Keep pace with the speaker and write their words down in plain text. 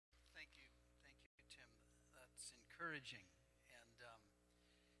encouraging.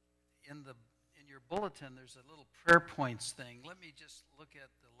 And in your bulletin, there's a little prayer points thing. Let me just look at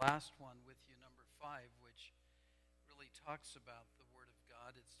the last one with you, number 5, which really talks about the Word of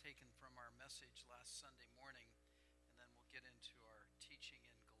God. It's taken from our message last Sunday morning, and then we'll get into our teaching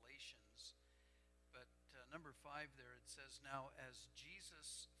in Galatians. But number 5 there, it says, "Now as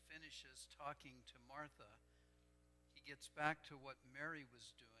Jesus finishes talking to Martha, he gets back to what Mary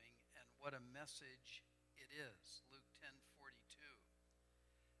was doing, and what a message it is." Luke 10:42.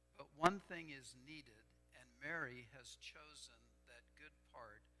 "But one thing is needed, and Mary has chosen that good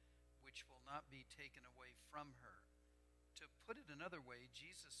part which will not be taken away from her." To put it another way,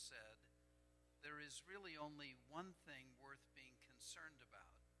 Jesus said, there is really only one thing worth being concerned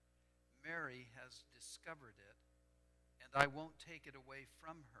about. Mary has discovered it, and I won't take it away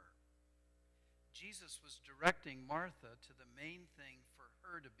from her. Jesus was directing Martha to the main thing for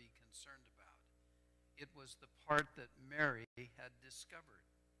her to be concerned about. It was the part that Mary had discovered.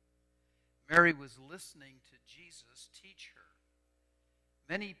 Mary was listening to Jesus teach her.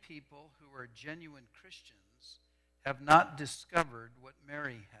 Many people who are genuine Christians have not discovered what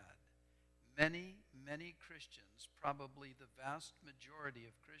Mary had. Many Christians, probably the vast majority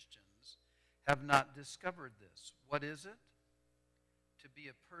of Christians, have not discovered this. What is it? To be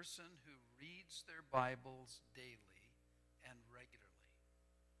a person who reads their Bibles daily and regularly.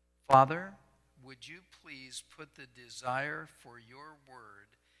 Father, would you please put the desire for your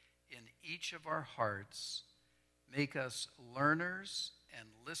word in each of our hearts? Make us learners and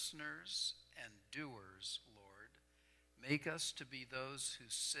listeners and doers, Lord. Make us to be those who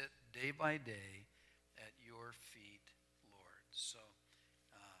sit day by day at your feet, Lord. So,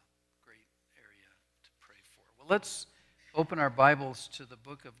 great area to pray for. Well, let's open our Bibles to the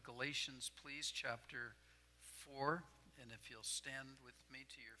book of Galatians, please, chapter 4. And if you'll stand with me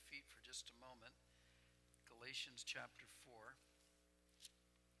to your feet for just a moment. Galatians chapter 4.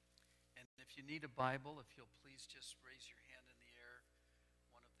 And if you need a Bible, if you'll please just raise your hand in the air,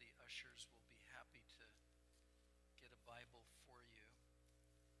 one of the ushers will be happy to get a Bible for you.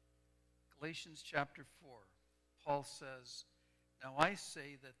 Galatians chapter 4, Paul says, "Now I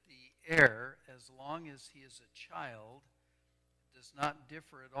say that the heir, as long as he is a child, does not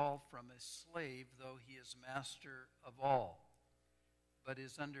differ at all from a slave, though he is master of all, but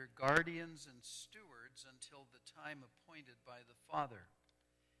is under guardians and stewards until the time appointed by the Father.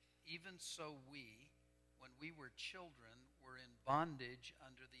 Even so we, when we were children, were in bondage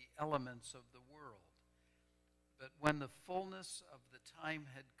under the elements of the world. But when the fullness of the time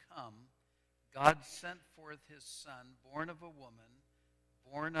had come, God sent forth his Son, born of a woman,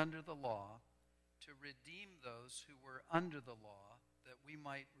 born under the law, to redeem those who were under the law, that we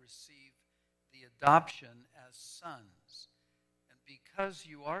might receive the adoption as sons. And because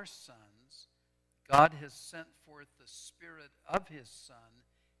you are sons, God has sent forth the Spirit of his Son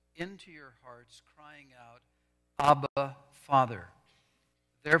into your hearts, crying out, 'Abba, Father.'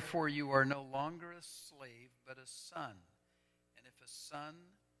 Therefore you are no longer a slave, but a son. And if a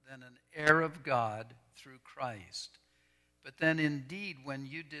son, then an heir of God through Christ. But then indeed, when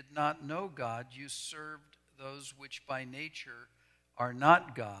you did not know God, you served those which by nature are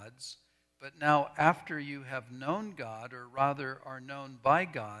not God's. But now after you have known God, or rather are known by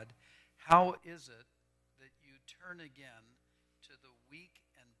God, how is it that you turn again to the weak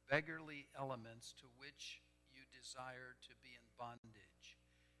and beggarly elements to which you desire to be in bondage?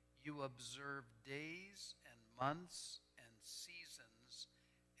 You observe days and months and seasons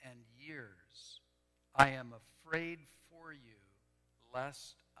and years. I am afraid for you,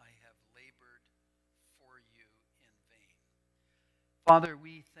 lest I have labored for you in vain." Father,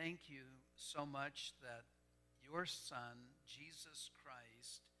 we thank you so much that your Son, Jesus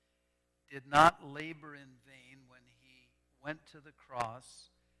Christ, did not labor in vain when he went to the cross,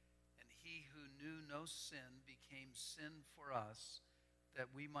 and he who knew no sin became sin for us,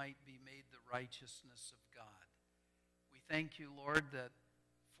 that we might be made the righteousness of God. We thank you, Lord, that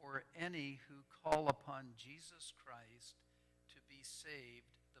for any who call upon Jesus Christ to be saved,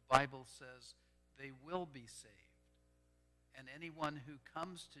 the Bible says they will be saved. And anyone who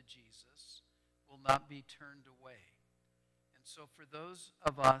comes to Jesus will not be turned away. And so for those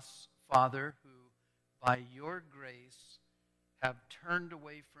of us, Father, who by your grace have turned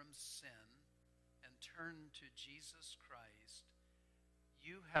away from sin and turned to Jesus Christ,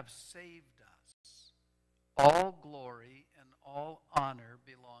 you have saved us. All glory and all honor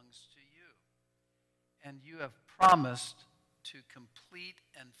belongs to you. And you have promised to complete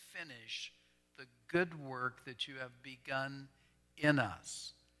and finish the good work that you have begun in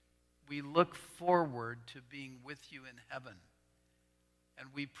us. We look forward to being with you in heaven.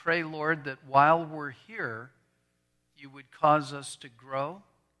 And we pray, Lord, that while we're here, you would cause us to grow.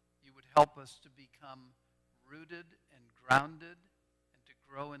 You would help us to become rooted and grounded and to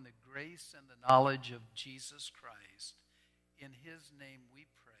grow in the grace and the knowledge of Jesus Christ. In his name we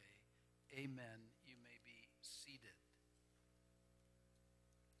pray. Amen. You may be seated.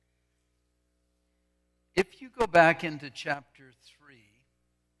 If you go back into chapter 3,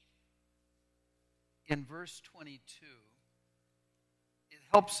 in verse 22, it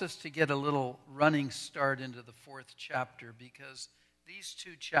helps us to get a little running start into the 4th chapter because these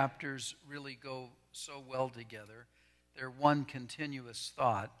two chapters really go so well together. They're one continuous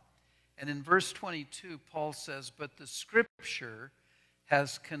thought. And in verse 22, Paul says, "But the Scripture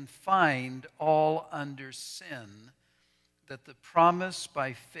has confined all under sin, that the promise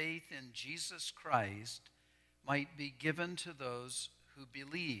by faith in Jesus Christ might be given to those who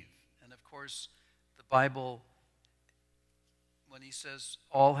believe." And of course, the Bible, when he says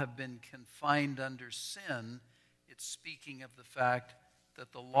all have been confined under sin, it's speaking of the fact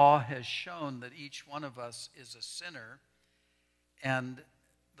that the law has shown that each one of us is a sinner, and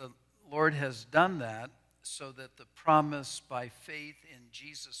the Lord has done that so that the promise by faith in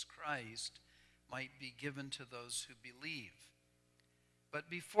Jesus Christ might be given to those who believe. But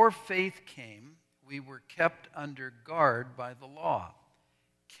before faith came, we were kept under guard by the law,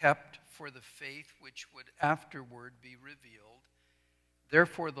 kept for the faith which would afterward be revealed.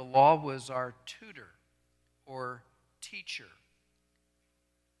 Therefore, the law was our tutor or teacher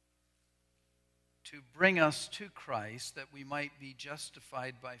to bring us to Christ that we might be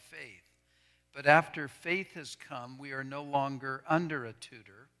justified by faith. But after faith has come, we are no longer under a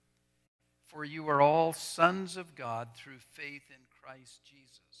tutor, for you are all sons of God through faith in Christ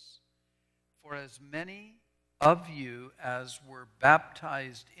Jesus. For as many of you as were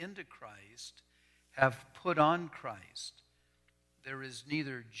baptized into Christ have put on Christ. There is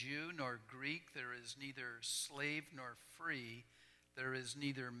neither Jew nor Greek, there is neither slave nor free, there is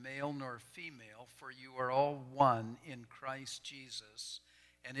neither male nor female, for you are all one in Christ Jesus.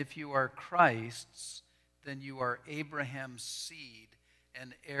 And if you are Christ's, then you are Abraham's seed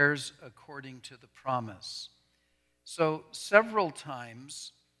and heirs according to the promise. So several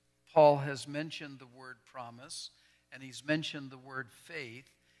times Paul has mentioned the word promise, and he's mentioned the word faith.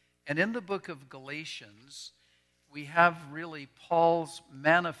 And in the book of Galatians, we have really Paul's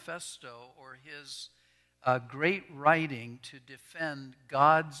manifesto or his great writing to defend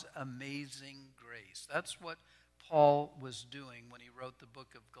God's amazing grace. That's what Paul was doing when he wrote the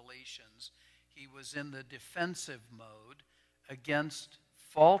book of Galatians. He was in the defensive mode against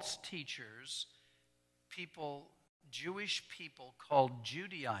false teachers, Jewish people called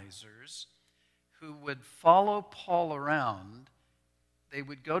Judaizers, who would follow Paul around. They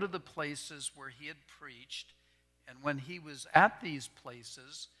would go to the places where he had preached, and when he was at these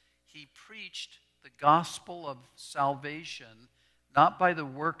places, he preached the gospel of salvation, not by the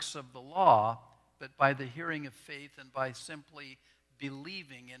works of the law, but by the hearing of faith and by simply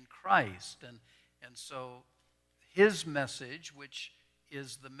believing in Christ. And so his message, which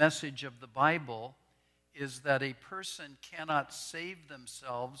is the message of the Bible, is that a person cannot save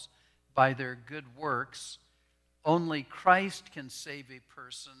themselves by their good works. Only Christ can save a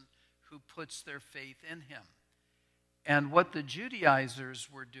person who puts their faith in him. And what the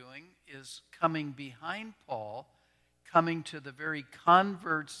Judaizers were doing is coming behind Paul, coming to the very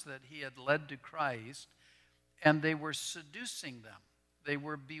converts that he had led to Christ, and they were seducing them. They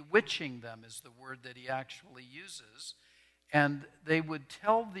were bewitching them, is the word that he actually uses. And they would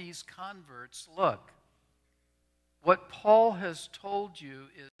tell these converts, look, what Paul has told you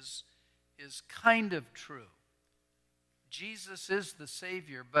is kind of true. Jesus is the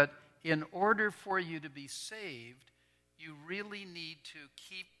Savior, but in order for you to be saved, you really need to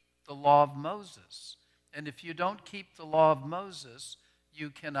keep the law of Moses. And if you don't keep the law of Moses, you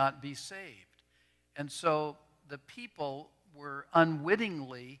cannot be saved. And so the people were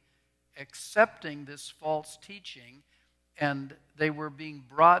unwittingly accepting this false teaching, and they were being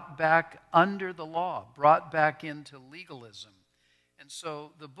brought back under the law, brought back into legalism. And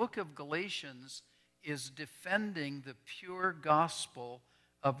so the book of Galatians is defending the pure gospel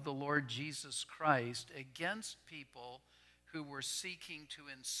of the Lord Jesus Christ against people who were seeking to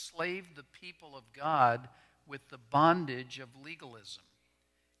enslave the people of God with the bondage of legalism.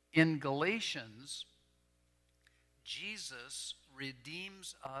 In Galatians, Jesus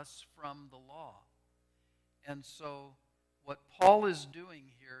redeems us from the law. And so what Paul is doing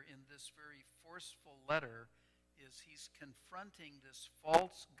here in this very forceful letter is he's confronting this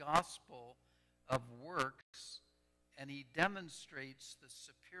false gospel of works, and he demonstrates the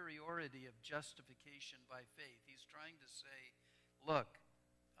superiority of justification by faith. He's trying to say, look,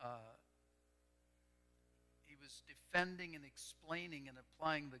 he was defending and explaining and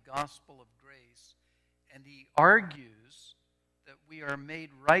applying the gospel of grace. And he argues that we are made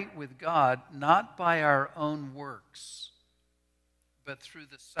right with God not by our own works, but through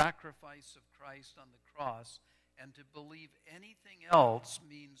the sacrifice of Christ on the cross. And to believe anything else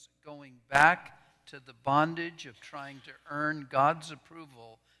means going back to the bondage of trying to earn God's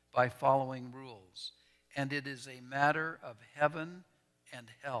approval by following rules. And it is a matter of heaven and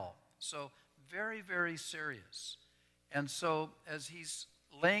hell. So very, very serious. And so as he's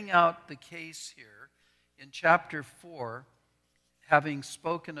laying out the case here in chapter 4, having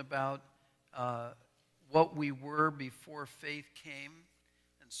spoken about what we were before faith came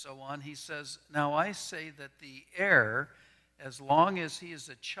and so on, he says, now I say that the heir, as long as he is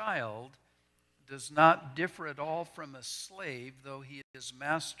a child, does not differ at all from a slave, though he is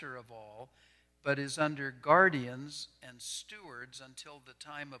master of all, but is under guardians and stewards until the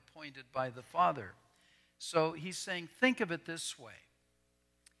time appointed by the Father. So he's saying, think of it this way.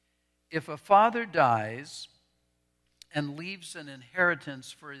 If a father dies and leaves an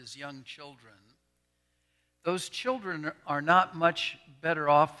inheritance for his young children, those children are not much better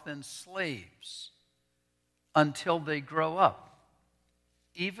off than slaves until they grow up,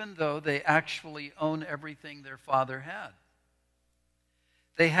 even though they actually own everything their father had.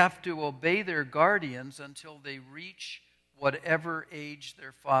 They have to obey their guardians until they reach whatever age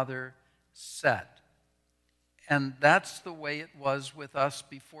their father set. And that's the way it was with us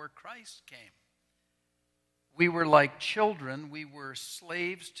before Christ came. We were like children. We were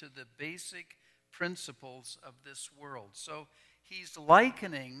slaves to the basic principles of this world. So he's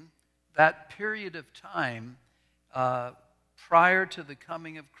likening that period of time prior to the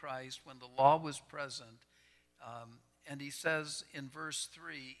coming of Christ when the law was present. And he says in verse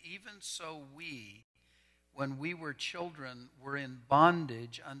 3, even so we, when we were children, were in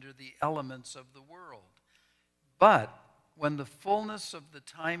bondage under the elements of the world. But when the fullness of the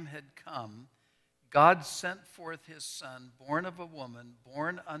time had come, God sent forth his Son, born of a woman,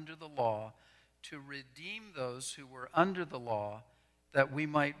 born under the law, to redeem those who were under the law, that we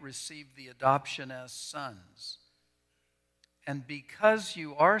might receive the adoption as sons. And because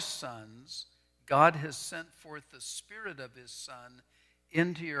you are sons, God has sent forth the Spirit of his Son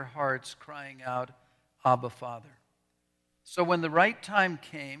into your hearts, crying out, Abba, Father. So when the right time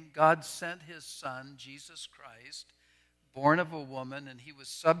came, God sent his Son, Jesus Christ, born of a woman, and he was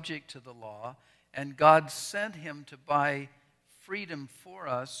subject to the law, and God sent him to buy freedom for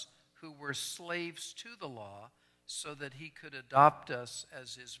us who were slaves to the law, so that he could adopt us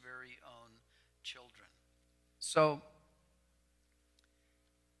as his very own children. So,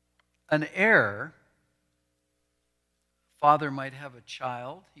 an heir, father might have a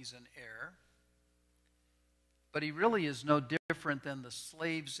child, he's an heir, but he really is no different than the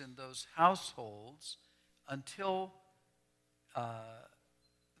slaves in those households until,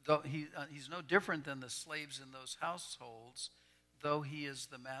 he's no different than the slaves in those households, though he is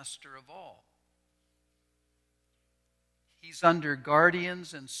the master of all. He's under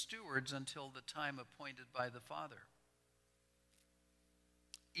guardians and stewards until the time appointed by the Father.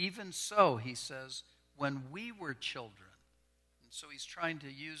 Even so, he says, when we were children, and so he's trying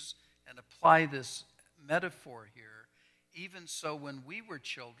to use and apply this metaphor here, even so when we were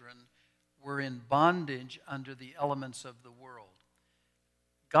children, we're in bondage under the elements of the world.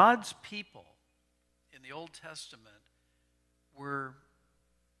 God's people in the Old Testament were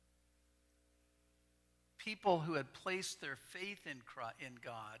people who had placed their faith in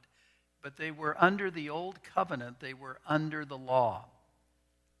God, but they were under the old covenant, they were under the law.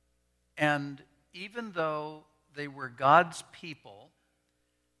 And even though they were God's people,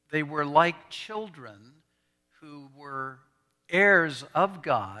 they were like children who were heirs of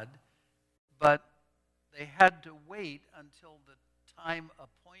God, but they had to wait until the time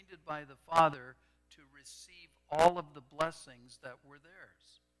appointed by the Father to receive all of the blessings that were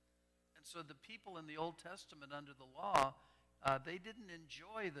theirs. And so the people in the Old Testament under the law, they didn't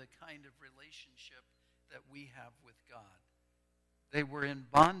enjoy the kind of relationship that we have with God. They were in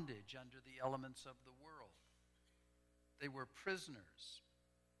bondage under the elements of the world. They were prisoners.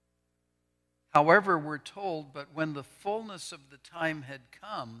 However, we're told, but when the fullness of the time had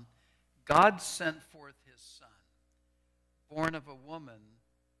come, God sent forth his Son, born of a woman,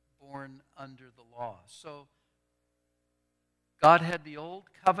 born under the law. So God had the Old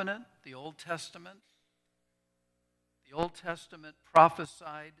Covenant, the Old Testament. The Old Testament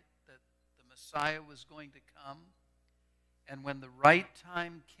prophesied that the Messiah was going to come. And when the right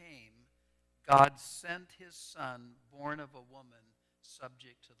time came, God sent his Son, born of a woman,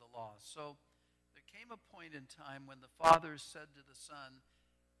 subject to the law. So there came a point in time when the Father said to the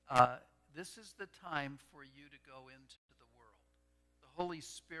Son, this is the time for you to go into the world. The Holy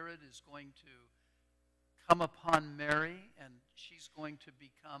Spirit is going to come upon Mary, and she's going to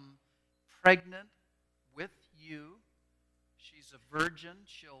become pregnant with you. She's a virgin.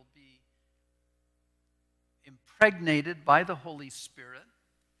 She'll be impregnated by the Holy Spirit.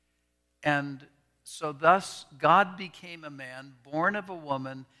 And so thus God became a man, born of a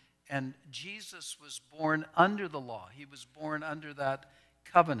woman, and Jesus was born under the law. He was born under that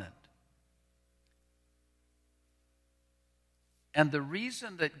covenant. And the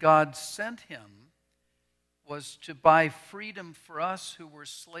reason that God sent him was to buy freedom for us who were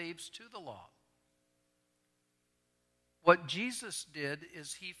slaves to the law. What Jesus did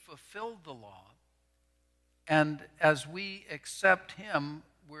is he fulfilled the law, and as we accept him,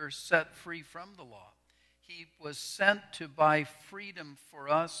 we're set free from the law. He was sent to buy freedom for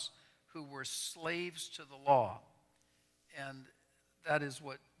us who were slaves to the law. And that is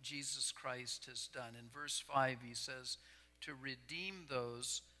what Jesus Christ has done. In verse 5, he says, to redeem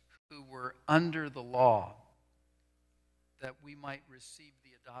those who were under the law, that we might receive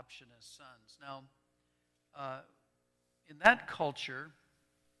the adoption as sons. Now, in that culture,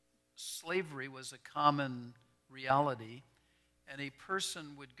 slavery was a common reality, and a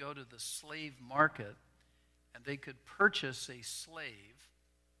person would go to the slave market, and they could purchase a slave,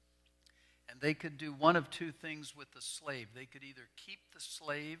 and they could do one of two things with the slave. They could either keep the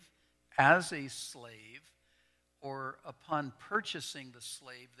slave as a slave, or upon purchasing the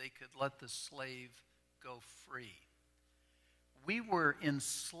slave, they could let the slave go free. We were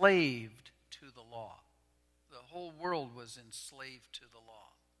enslaved to the law. The whole world was enslaved to the law.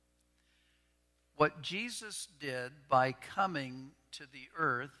 What Jesus did by coming to the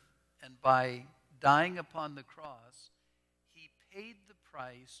earth and by dying upon the cross, he paid the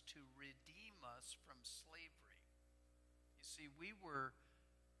price to redeem us from slavery. You see, we were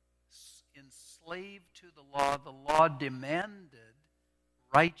enslaved to the law. The law demanded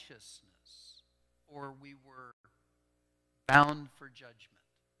righteousness, or we were bound for judgment.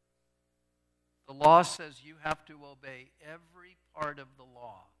 The law says you have to obey every part of the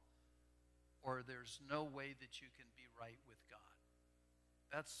law, or there's no way that you can be right with God.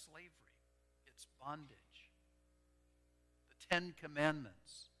 That's slavery. It's bondage. The 10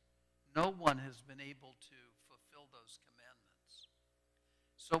 Commandments. No one has been able to fulfill those commandments.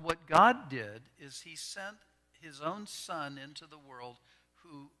 So what God did is he sent his own Son into the world,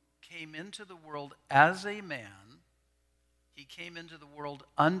 who came into the world as a man. He came into the world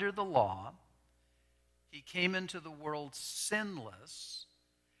under the law. He came into the world sinless,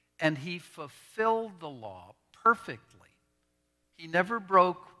 and he fulfilled the law perfectly. He never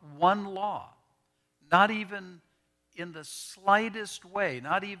broke one law, not even in the slightest way,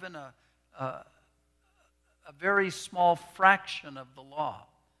 not even a very small fraction of the law.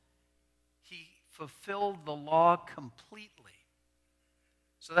 He fulfilled the law completely.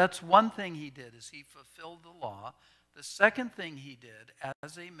 So that's one thing he did, is he fulfilled the law. The second thing he did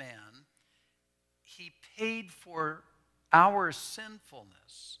as a man, he paid for our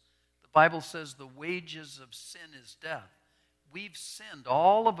sinfulness. The Bible says the wages of sin is death. We've sinned.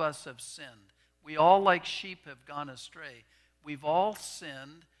 All of us have sinned. We all, like sheep, have gone astray. We've all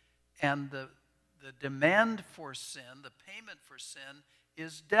sinned, and the demand for sin, the payment for sin,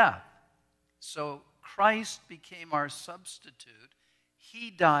 is death. So Christ became our substitute.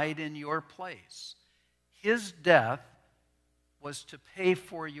 He died in your place. His death was to pay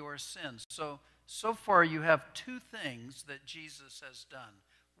for your sins. So far you have two things that Jesus has done.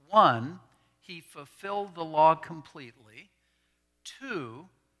 One, he fulfilled the law completely. Two,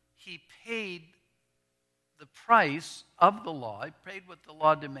 he paid the price of the law. He paid what the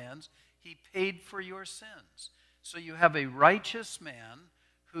law demands. He paid for your sins. So you have a righteous man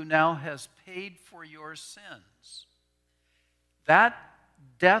who now has paid for your sins. That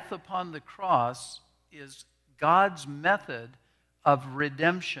death upon the cross is God's method of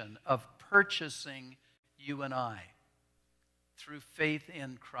redemption, of purchasing you and I through faith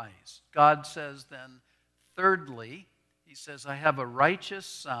in Christ. God says then, thirdly, he says, I have a righteous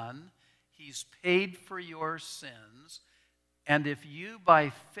son. He's paid for your sins. And if you by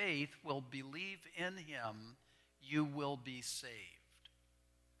faith will believe in him, you will be saved.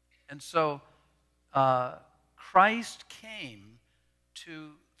 And so Christ came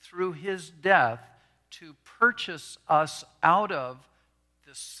through his death to purchase us out of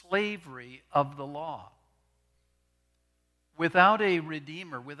the slavery of the law. Without a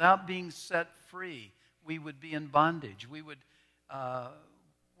redeemer, without being set free, we would be in bondage. We'd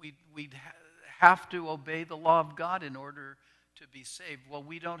have to obey the law of God in order to be saved. Well,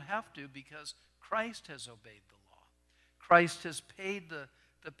 we don't have to, because Christ has obeyed the law. Christ has paid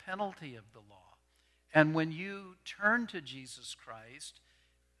the penalty of the law. And when you turn to Jesus Christ,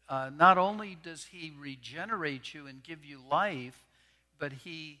 not only does he regenerate you and give you life, but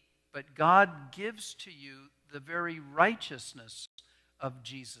God gives to you the very righteousness of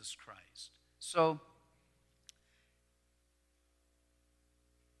Jesus Christ. So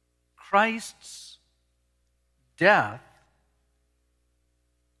Christ's death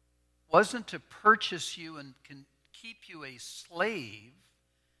wasn't to purchase you and keep you a slave.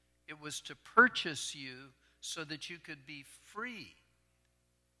 It was to purchase you so that you could be free.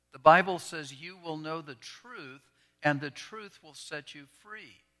 The Bible says you will know the truth, and the truth will set you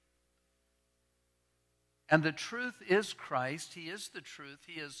free. And the truth is Christ. He is the truth.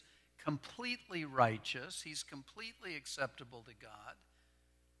 He is completely righteous. He's completely acceptable to God.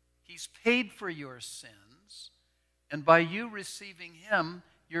 He's paid for your sins. And by you receiving him,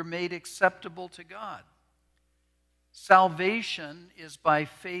 you're made acceptable to God. Salvation is by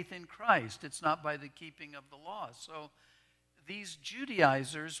faith in Christ. It's not by the keeping of the law. So these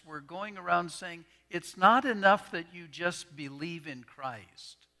Judaizers were going around saying, it's not enough that you just believe in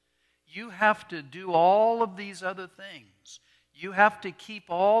Christ. You have to do all of these other things. You have to keep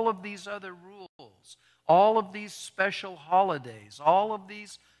all of these other rules, all of these special holidays, all of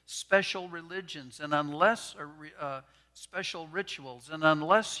these special religions, and special rituals. And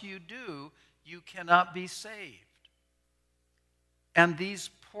unless you do, you cannot be saved. And these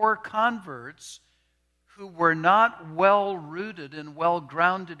poor converts who were not well rooted and well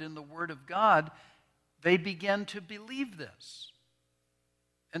grounded in the Word of God, they began to believe this.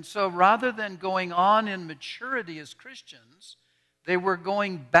 And so rather than going on in maturity as Christians, they were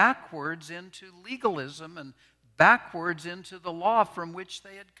going backwards into legalism and backwards into the law from which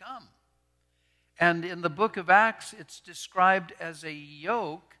they had come. And in the book of Acts, it's described as a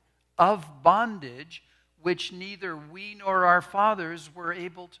yoke of bondage which neither we nor our fathers were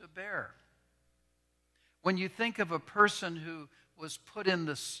able to bear. When you think of a person who was put in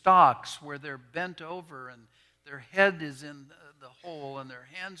the stocks where they're bent over and their head is in the hole and their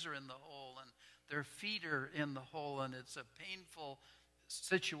hands are in the hole and their feet are in the hole, and it's a painful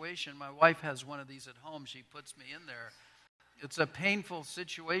situation. My wife has one of these at home. She puts me in there. It's a painful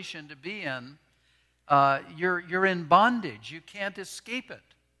situation to be in. You're in bondage. You can't escape it.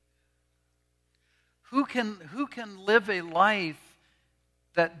 Who can live a life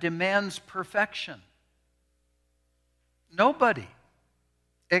that demands perfection? Nobody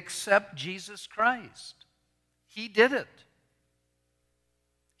except Jesus Christ. He did it.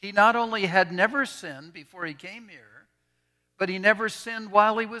 He not only had never sinned before he came here, but he never sinned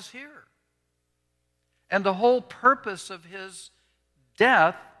while he was here. And the whole purpose of his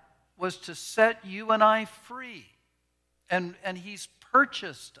death was to set you and I free. And he's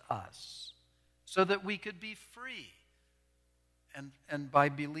purchased us so that we could be free, and by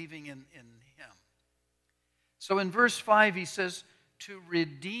believing in him. So in verse 5 he says, to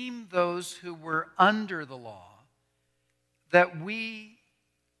redeem those who were under the law, that we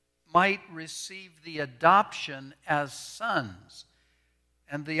might receive the adoption as sons.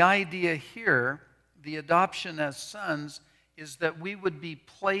 And the idea here, the adoption as sons, is that we would be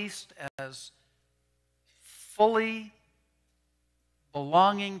placed as fully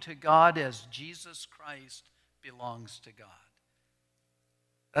belonging to God as Jesus Christ belongs to God.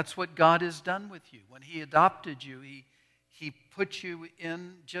 That's what God has done with you. When he adopted you, he put you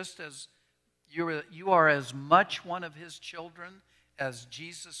in just as you are as much one of his children as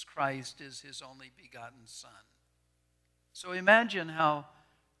Jesus Christ is his only begotten Son. So imagine how,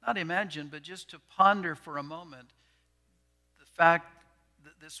 not imagine, but just to ponder for a moment the fact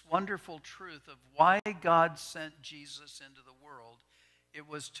that this wonderful truth of why God sent Jesus into the world. It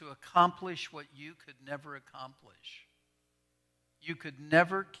was to accomplish what you could never accomplish. You could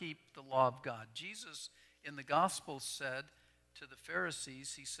never keep the law of God. Jesus in the Gospels said to the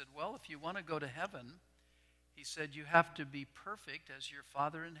Pharisees, he said, well, if you want to go to heaven, he said, you have to be perfect as your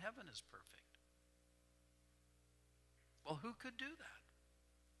Father in heaven is perfect. Well, who could do that?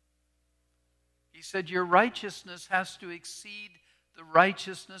 He said, your righteousness has to exceed the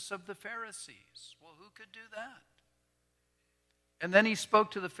righteousness of the Pharisees. Well, who could do that? And then he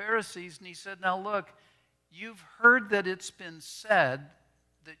spoke to the Pharisees and he said, now look, you've heard that it's been said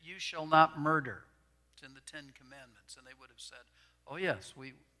that you shall not murder. It's in the Ten Commandments. And they would have said, oh yes,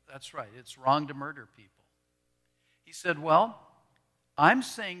 that's right. It's wrong to murder people. He said, well, I'm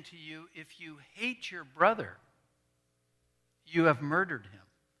saying to you, if you hate your brother, you have murdered him.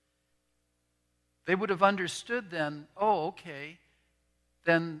 They would have understood then, oh, okay,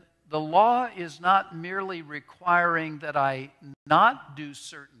 then the law is not merely requiring that I not do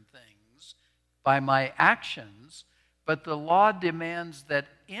certain things by my actions, But the law demands that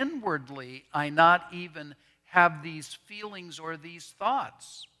inwardly I not even have these feelings or these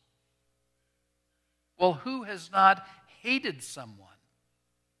thoughts. Well, who has not hated someone?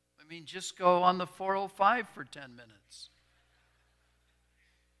 I mean, just go on the 405 for 10 minutes.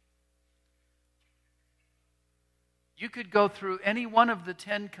 You could go through any one of the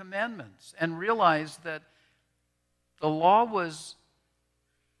 10 commandments and realize that the law was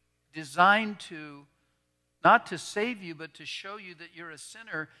designed to, not to save you, but to show you that you're a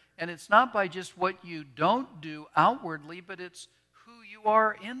sinner. And it's not by just what you don't do outwardly, but it's who you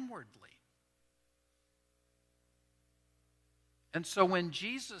are inwardly. And so when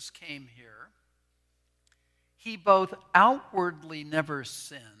Jesus came here, he both outwardly never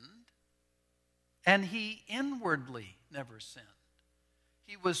sinned, and he inwardly never sinned.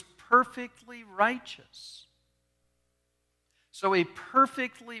 He was perfectly righteous. So a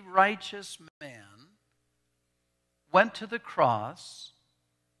perfectly righteous man went to the cross,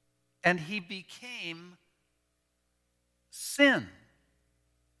 and he became sin.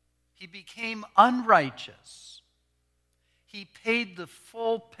 He became unrighteous. He paid the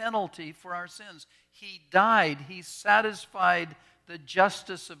full penalty for our sins. He died. He satisfied the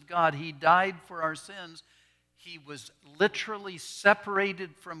justice of God. He died for our sins. He was literally separated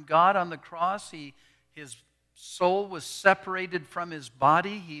from God on the cross. His soul was separated from his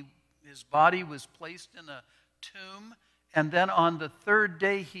body. His body was placed in a tomb. And then on the third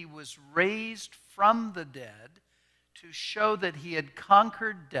day, he was raised from the dead to show that he had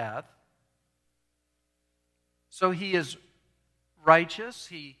conquered death. So he is righteous.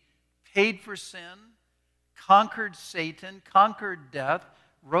 He paid for sin, conquered Satan, conquered death,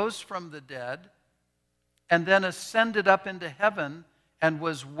 rose from the dead, and then ascended up into heaven and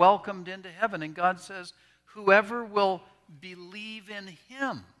was welcomed into heaven. And God says, whoever will believe in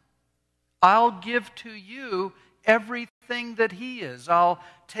him, I'll give to you everything that he is. I'll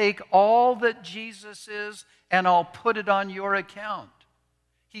take all that Jesus is and I'll put it on your account.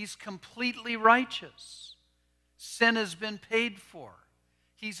 He's completely righteous. Sin has been paid for.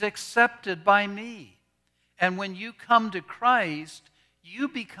 He's accepted by me. And when you come to Christ, you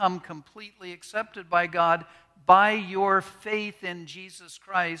become completely accepted by God by your faith in Jesus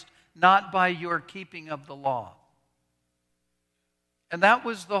Christ, not by your keeping of the law. And that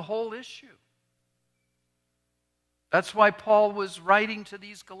was the whole issue. That's why Paul was writing to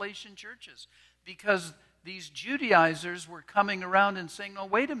these Galatian churches, because these Judaizers were coming around and saying, no,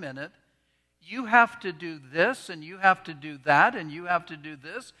 wait a minute, you have to do this, and you have to do that, and you have to do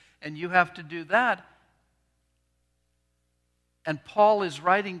this, and you have to do that. And Paul is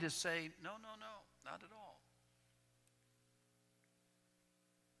writing to say, no, not at all.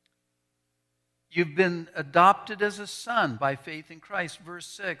 You've been adopted as a son by faith in Christ. Verse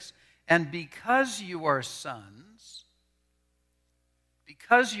 6, and because you are sons,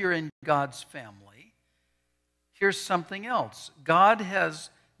 because you're in God's family, here's something else. God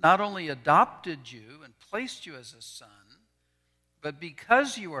has not only adopted you and placed you as a son, but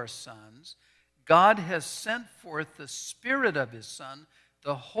because you are sons, God has sent forth the Spirit of His Son,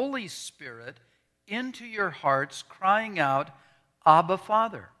 the Holy Spirit, into your hearts, crying out, Abba,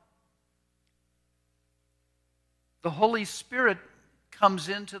 Father. The Holy Spirit comes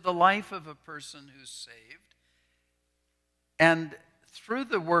into the life of a person who's saved, and through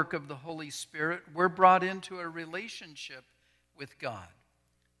the work of the Holy Spirit, we're brought into a relationship with God.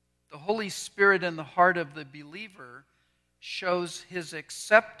 The Holy Spirit in the heart of the believer shows his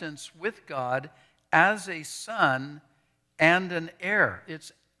acceptance with God as a son and an heir.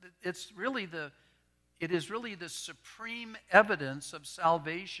 It is really the supreme evidence of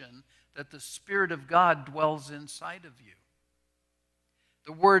salvation that the Spirit of God dwells inside of you.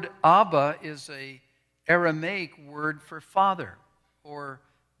 The word Abba is an Aramaic word for father or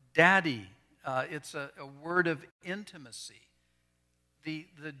daddy. It's a word of intimacy. The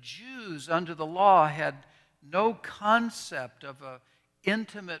Jews under the law had no concept of an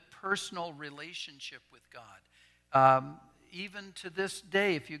intimate personal relationship with God. Even to this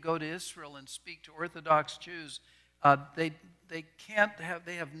day, if you go to Israel and speak to Orthodox Jews, they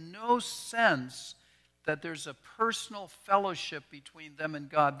have no sense that there's a personal fellowship between them and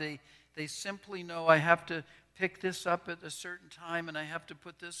God. They simply know, I have to pick this up at a certain time, and I have to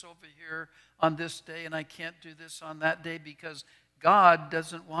put this over here on this day, and I can't do this on that day because God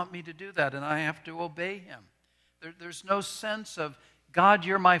doesn't want me to do that, and I have to obey Him. There's no sense of, God,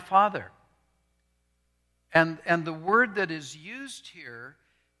 you're my Father. And the word that is used here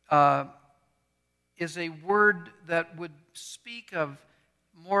is a word that would speak of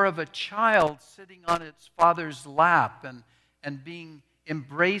more of a child sitting on its father's lap and being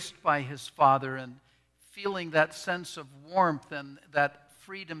embraced by his father and feeling that sense of warmth and that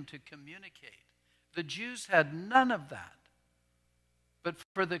freedom to communicate. The Jews had none of that. But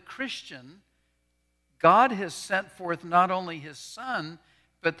for the Christian, God has sent forth not only his Son,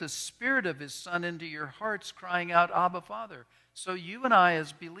 but the Spirit of his Son into your hearts, crying out, Abba, Father. So you and I,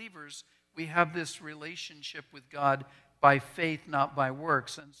 as believers, we have this relationship with God by faith, not by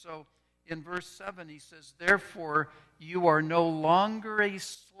works. And so in verse 7, he says, therefore, you are no longer a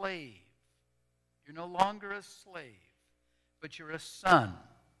slave. You're no longer a slave, but you're a son.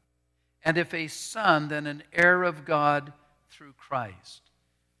 And if a son, then an heir of God through Christ.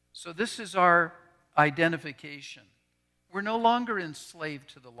 So this is our identification. We're no longer enslaved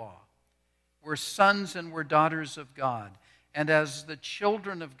to the law. We're sons and we're daughters of God. And as the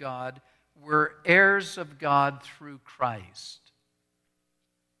children of God, we're heirs of God through Christ.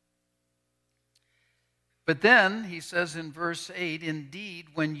 But then, he says in verse 8, indeed,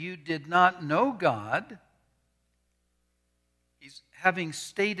 when you did not know God, he's having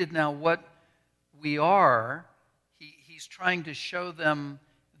stated now what we are, he's trying to show them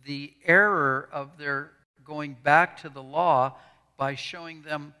the error of their going back to the law by showing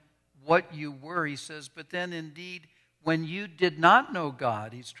them what you were. He says, but then indeed, when you did not know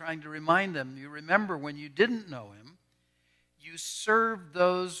God, he's trying to remind them, you remember when you didn't know him, you served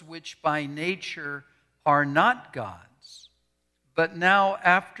those which by nature are not God's. But now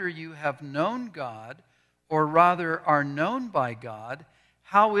after you have known God, or rather are known by God,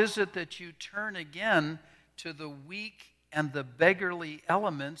 how is it that you turn again to the weak and the beggarly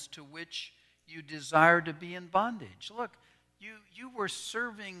elements to which you desire to be in bondage? Look, you were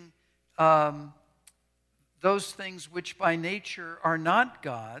serving those things which by nature are not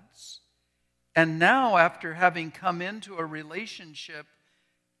God's. And now, after having come into a relationship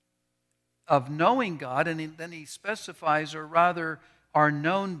of knowing God, and then he specifies, or rather are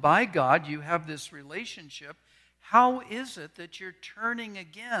known by God, you have this relationship. How is it that you're turning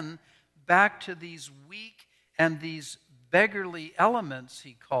again back to these weak and these beggarly elements,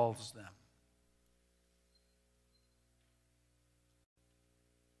 he calls them?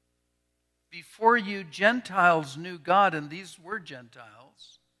 Before you Gentiles knew God, and these were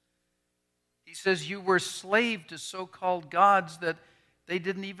Gentiles, he says you were slave to so-called gods that they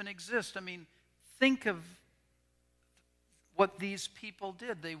didn't even exist. I mean, think of what these people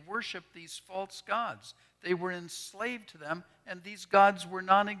did. They worshiped these false gods. They were enslaved to them, and these gods were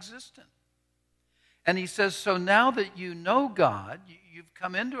non-existent. And he says, so now that you know God, you've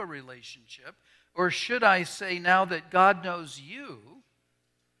come into a relationship, or should I say now that God knows you,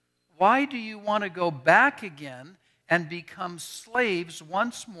 why do you want to go back again and become slaves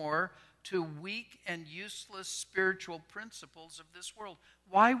once more to weak and useless spiritual principles of this world?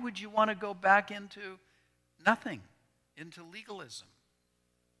 Why would you want to go back into nothing, into legalism?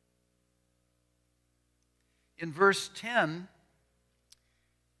 In verse 10,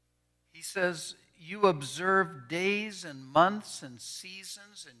 he says, you observe days and months and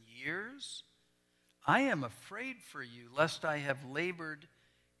seasons and years. I am afraid for you, lest I have labored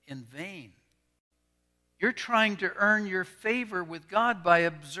in vain. You're trying to earn your favor with God by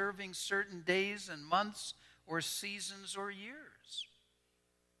observing certain days and months or seasons or years.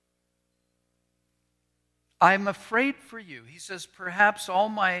 I'm afraid for you. He says, perhaps all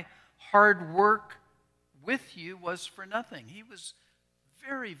my hard work with you was for nothing. He was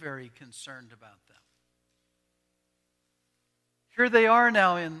very, very concerned about them. Here they are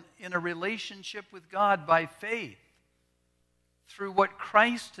now in a relationship with God by faith through what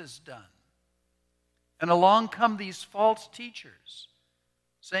Christ has done. And along come these false teachers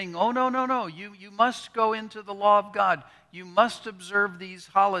saying, oh, no, you must go into the law of God. You must observe these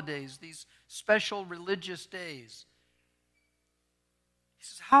holidays, these special religious days. He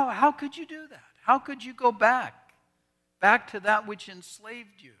says, how could you do that? How could you go back to that which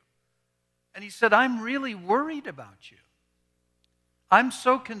enslaved you? And he said, I'm really worried about you. I'm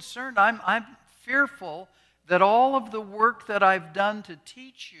so concerned. I'm fearful that all of the work that I've done to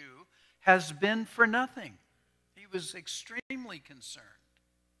teach you has been for nothing. He was extremely concerned.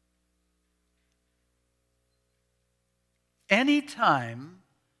 Anytime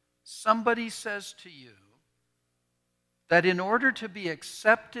somebody says to you that in order to be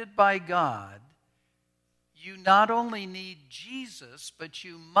accepted by God, you not only need Jesus, but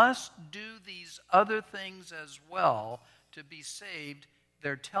you must do these other things as well to be saved,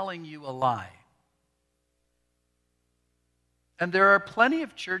 they're telling you a lie. And there are plenty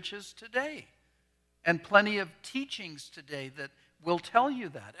of churches today and plenty of teachings today that will tell you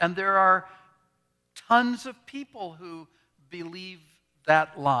that. And there are tons of people who believe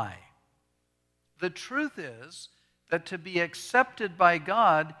that lie. The truth is that to be accepted by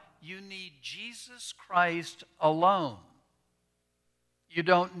God, You need Jesus Christ alone. You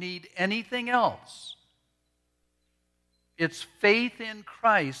don't need anything else. It's faith in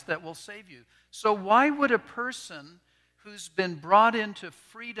Christ that will save you. So why would a person who's been brought into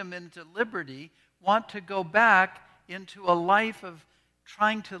freedom, into liberty, want to go back into a life of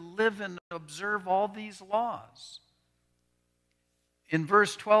trying to live and observe all these laws? In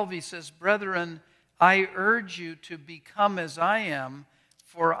verse 12 he says, "Brethren, I urge you to become as I am,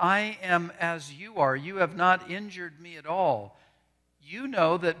 for I am as you are. You have not injured me at all. You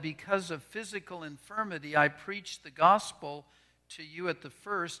know that because of physical infirmity I preached the gospel to you at the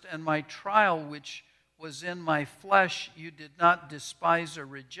first, and my trial which was in my flesh you did not despise or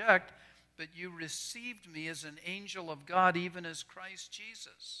reject, but you received me as an angel of God, even as Christ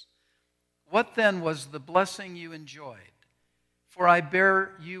Jesus. What then was the blessing you enjoyed? For I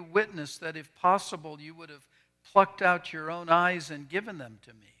bear you witness that if possible you would have plucked out your own eyes and given them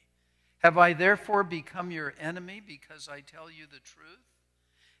to me. Have I therefore become your enemy because I tell you the truth?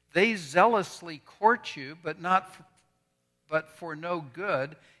 They zealously court you, but for no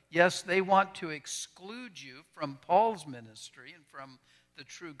good. Yes, they want to exclude you from Paul's ministry and from the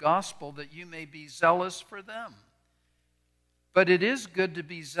true gospel, that you may be zealous for them. But it is good to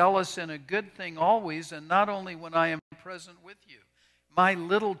be zealous in a good thing always, and not only when I am present with you. My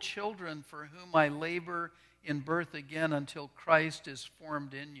little children, for whom I labor in birth again until Christ is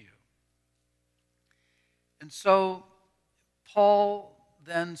formed in you." And so Paul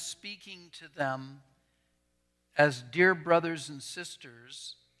then, speaking to them as dear brothers and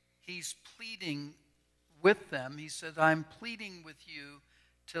sisters, he's pleading with them. He says, I'm pleading with you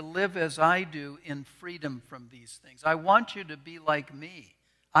to live as I do in freedom from these things. I want you to be like me.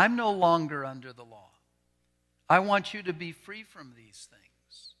 I'm no longer under the law. I want you to be free from these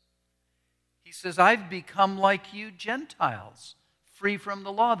things. He says, I've become like you Gentiles, free from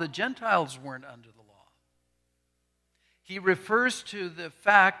the law. The Gentiles weren't under the law. He refers to the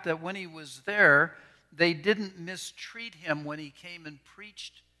fact that when he was there, they didn't mistreat him when he came and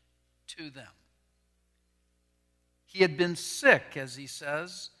preached to them. He had been sick, as he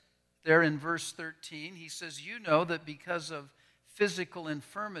says there in verse 13. He says, you know that because of physical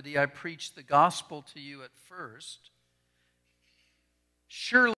infirmity I preached the gospel to you at first.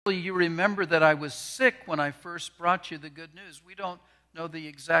 Surely you remember that I was sick when I first brought you the good news. We don't know the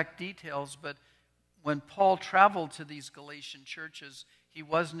exact details, but when Paul traveled to these Galatian churches, he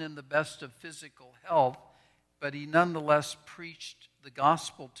wasn't in the best of physical health, but he nonetheless preached the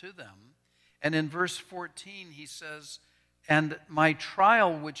gospel to them. And in verse 14 he says, and my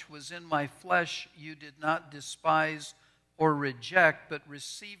trial which was in my flesh you did not despise or reject, but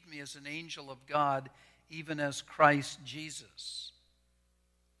received me as an angel of God, even as Christ Jesus.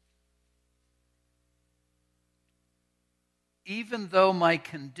 Even though my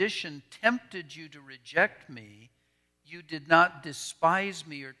condition tempted you to reject me, you did not despise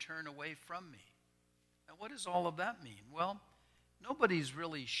me or turn away from me. Now, what does all of that mean? Well, nobody's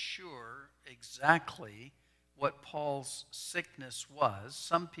really sure exactly what Paul's sickness was.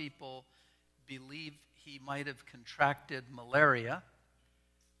 Some people believe he might have contracted malaria.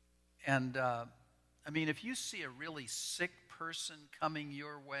 And, if you see a really sick person coming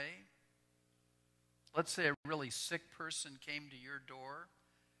your way, let's say a really sick person came to your door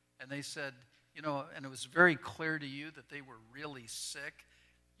and they said, and it was very clear to you that they were really sick,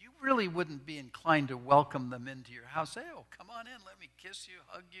 you really wouldn't be inclined to welcome them into your house. Say, oh, come on in, let me kiss you,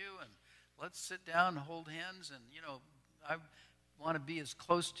 hug you, and let's sit down and hold hands, and, I want to be as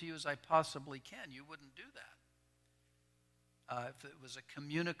close to you as I possibly can. You wouldn't do that if it was a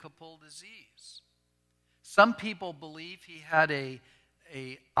communicable disease. Some people believe he had a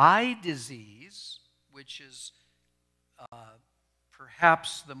eye disease, which is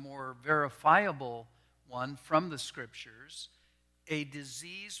perhaps the more verifiable one from the Scriptures, a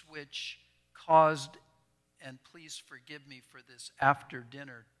disease which caused, and please forgive me for this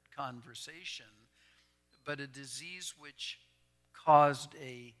after-dinner conversation, but a disease which caused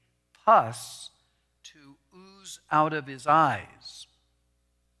a pus to ooze out of his eyes,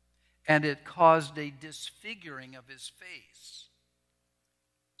 and it caused a disfiguring of his face.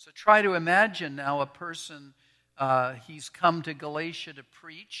 So try to imagine now a person, he's come to Galatia to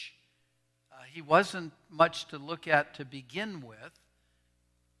preach. He wasn't much to look at to begin with.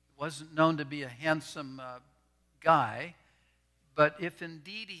 He wasn't known to be a handsome guy. But if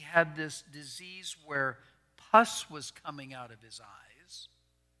indeed he had this disease where pus was coming out of his eyes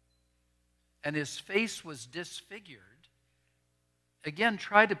and his face was disfigured, again,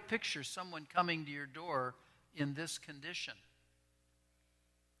 try to picture someone coming to your door in this condition.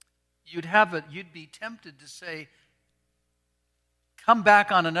 You'd be tempted to say, come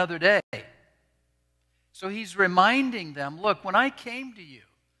back on another day. So he's reminding them, look, when I came to you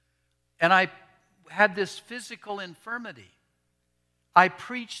and I had this physical infirmity, I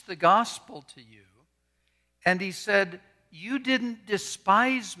preached the gospel to you. And he said, you didn't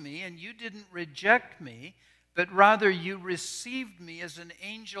despise me and you didn't reject me, but rather you received me as an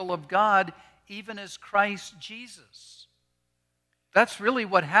angel of God, even as Christ Jesus. That's really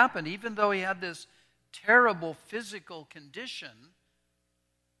what happened. Even though he had this terrible physical condition,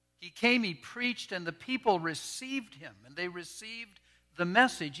 he came, he preached, and the people received him, and they received the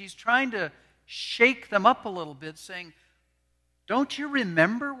message. He's trying to shake them up a little bit, saying, don't you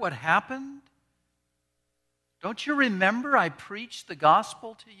remember what happened? Don't you remember I preached the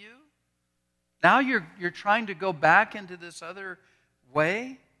gospel to you? Now you're trying to go back into this other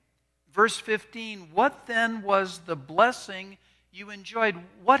way? Verse 15, what then was the blessing you enjoyed?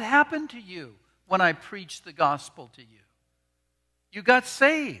 What happened to you when I preached the gospel to you? You got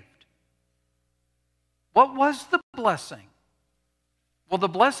saved. What was the blessing? Well, the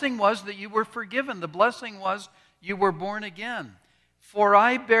blessing was that you were forgiven. The blessing was you were born again. For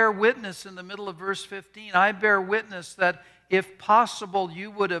I bear witness, in the middle of verse 15, I bear witness that if possible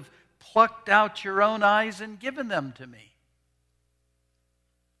you would have plucked out your own eyes and given them to me.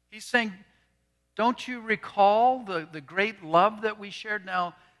 He's saying, don't you recall the great love that we shared?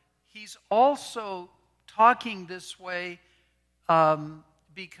 Now, he's also talking this way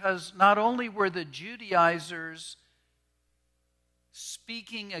because not only were the Judaizers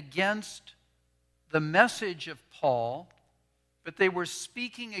speaking against the message of Paul, but they were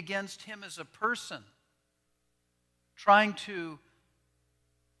speaking against him as a person, trying to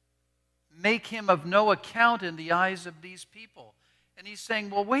make him of no account in the eyes of these people. And he's saying,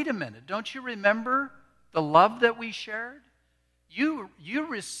 well, wait a minute. Don't you remember the love that we shared? You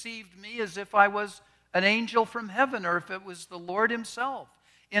received me as if I was an angel from heaven or if it was the Lord himself.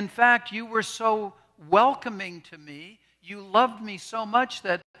 In fact, you were so welcoming to me. You loved me so much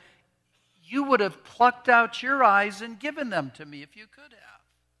that you would have plucked out your eyes and given them to me if you could have.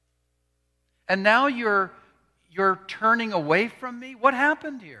 And now you're turning away from me? What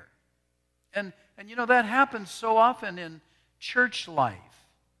happened here? And you know, that happens so often in church life.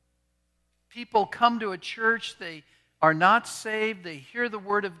 People come to a church, they are not saved, they hear the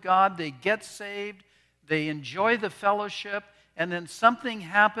word of God, they get saved, they enjoy the fellowship, and then something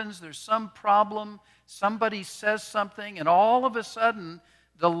happens, there's some problem, somebody says something, and all of a sudden,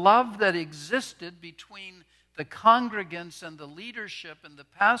 the love that existed between the congregants and the leadership and the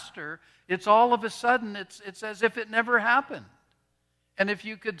pastor, it's all of a sudden, it's as if it never happened. And if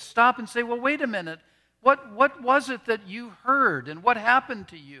you could stop and say, well, wait a minute, what was it that you heard, and what happened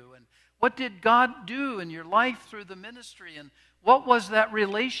to you, and what did God do in your life through the ministry, and what was that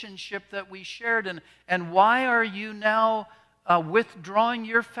relationship that we shared, and why are you now withdrawing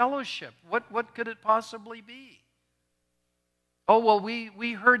your fellowship? What could it possibly be? Oh, well,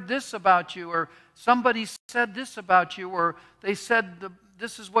 we heard this about you, or somebody said this about you, or they said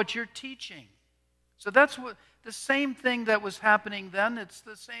this is what you're teaching. So that's what the same thing that was happening then, it's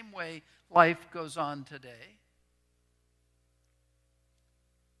the same way life goes on today.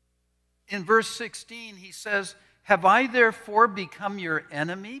 In verse 16, he says, have I therefore become your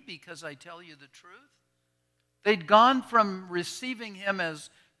enemy because I tell you the truth? They'd gone from receiving him as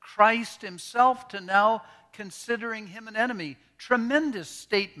Christ himself to now considering him an enemy. Tremendous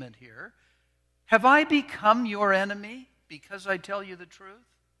statement here. Have I become your enemy because I tell you the truth?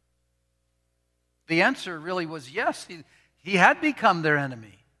 The answer really was yes. He had become their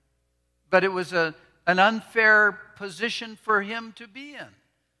enemy. But it was an unfair position for him to be in.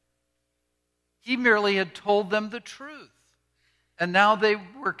 He merely had told them the truth. And now they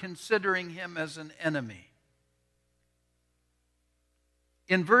were considering him as an enemy.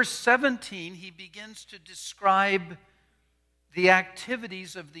 In verse 17, he begins to describe the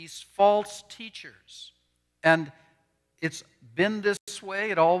activities of these false teachers. And it's been this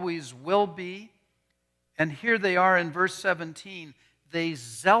way, it always will be. And here they are in verse 17. They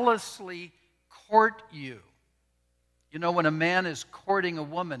zealously court you. You know, when a man is courting a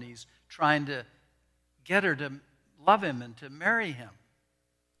woman, he's trying to get her to love him and to marry him.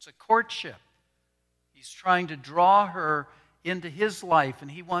 It's a courtship. He's trying to draw her into his life, and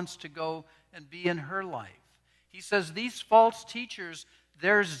he wants to go and be in her life. He says these false teachers,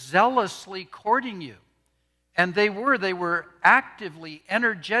 they're zealously courting you. And they were actively,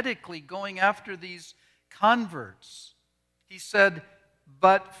 energetically going after these converts. He said,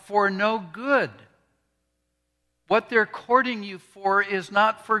 but for no good. What they're courting you for is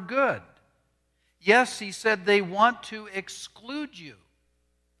not for good. Yes, he said they want to exclude you.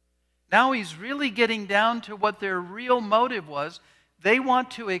 Now he's really getting down to what their real motive was. They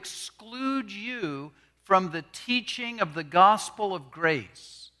want to exclude you from the teaching of the gospel of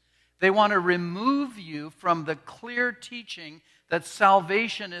grace. They want to remove you from the clear teaching that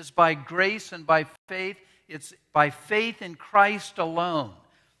salvation is by grace and by faith. It's by faith in Christ alone.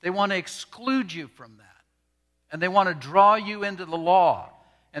 They want to exclude you from that. And they want to draw you into the law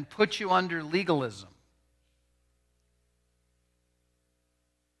and put you under legalism.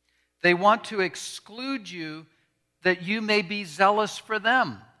 They want to exclude you that you may be zealous for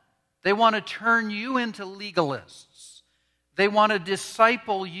them. They want to turn you into legalists. They want to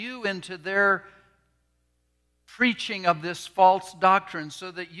disciple you into their preaching of this false doctrine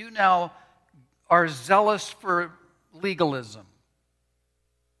so that you now are zealous for legalism.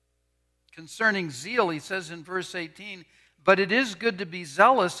 Concerning zeal, he says in verse 18, but it is good to be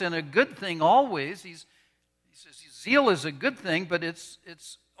zealous in a good thing always. He says zeal is a good thing, but it's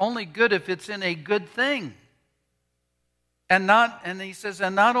only good if it's in a good thing. And he says,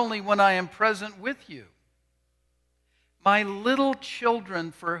 and not only when I am present with you. My little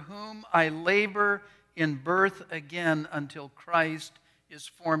children for whom I labor in birth again until Christ is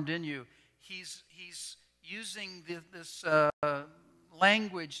formed in you. He's using this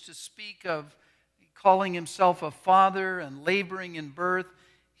language to speak of calling himself a father and laboring in birth.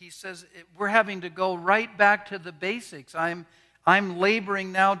 He says we're having to go right back to the basics. I'm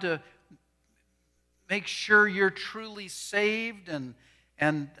laboring now to make sure you're truly saved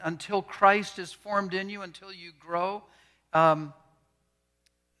and until Christ is formed in you, until you grow.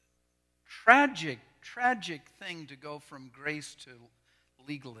 Tragic thing to go from grace to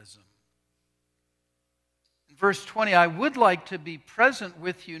legalism. In verse 20, I would like to be present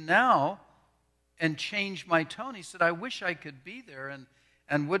with you now and change my tone. He said, I wish I could be there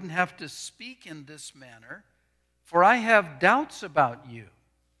and wouldn't have to speak in this manner, for I have doubts about you.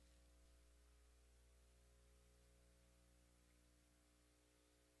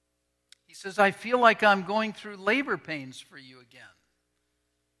 He says, I feel like I'm going through labor pains for you again.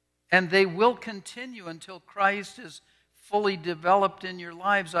 And they will continue until Christ is fully developed in your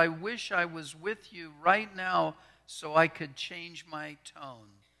lives. I wish I was with you right now so I could change my tone.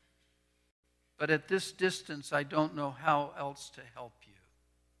 But at this distance, I don't know how else to help you.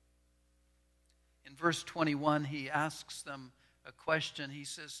 In verse 21, he asks them a question. He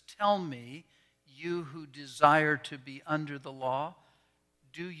says, tell me, you who desire to be under the law,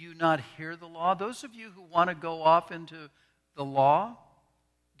 do you not hear the law? Those of you who want to go off into the law,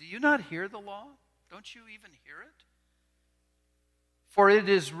 do you not hear the law? Don't you even hear it? For it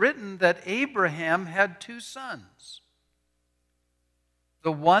is written that Abraham had 2 sons,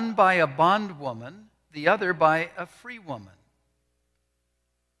 the one by a bondwoman, the other by a free woman.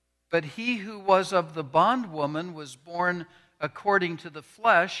 But he who was of the bondwoman was born according to the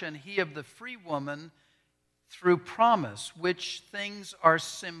flesh, and he of the free woman through promise, which things are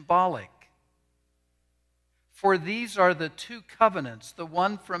symbolic. For these are the 2 covenants, the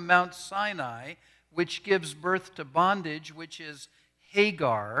one from Mount Sinai, which gives birth to bondage, which is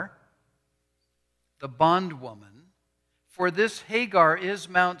Hagar, the bondwoman. For this Hagar is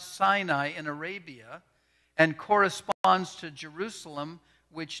Mount Sinai in Arabia, and corresponds to Jerusalem,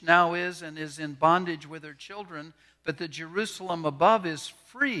 which now is and is in bondage with her children. But the Jerusalem above is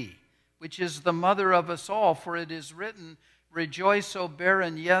free, which is the mother of us all. For it is written, rejoice, O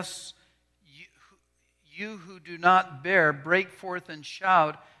barren, yes, you who do not bear, break forth and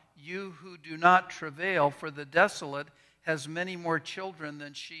shout, you who do not travail, for the desolate has many more children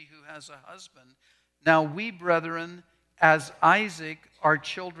than she who has a husband. Now we, brethren, as Isaac, are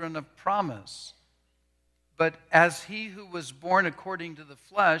children of promise. But as he who was born according to the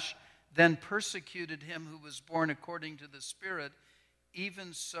flesh then persecuted him who was born according to the Spirit,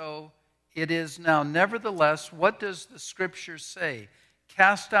 even so it is now. Nevertheless, what does the Scripture say?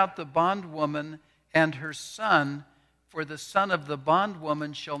 Cast out the bondwoman and her son, for the son of the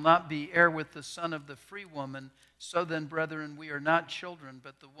bondwoman shall not be heir with the son of the free woman. So then, brethren, we are not children,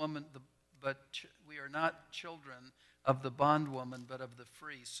 we are not children of the bondwoman, but of the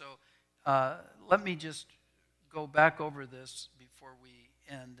free. So let me just go back over this before we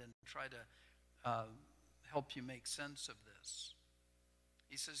end and try to help you make sense of this.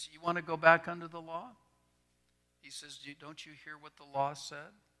 He says, you want to go back under the law? He says, don't you hear what the law said?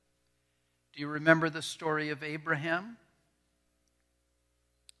 Do you remember the story of Abraham?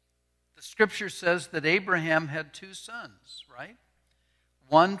 The Scripture says that Abraham had 2 sons, right?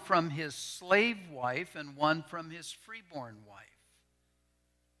 One from his slave wife and one from his freeborn wife.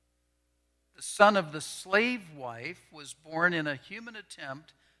 The son of the slave wife was born in a human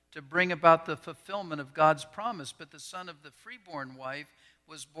attempt to bring about the fulfillment of God's promise, but the son of the freeborn wife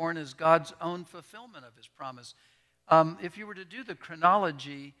was born as God's own fulfillment of his promise. if you were to do the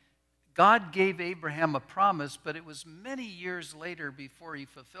chronology, God gave Abraham a promise, but it was many years later before he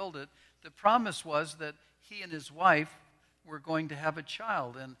fulfilled it. The promise was that he and his wife were going to have a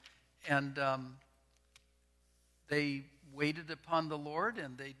child, and they waited upon the Lord,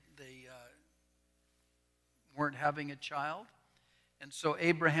 and they weren't having a child. And so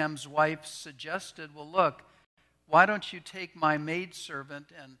Abraham's wife suggested, well, look, why don't you take my maidservant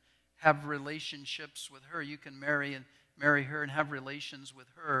and have relationships with her? You can marry her and have relations with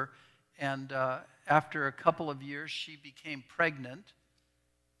her. And after a couple of years, she became pregnant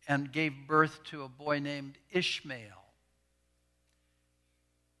and gave birth to a boy named Ishmael.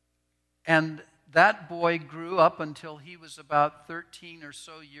 And that boy grew up until he was about 13 or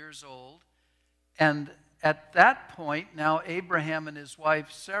so years old. And at that point, now Abraham and his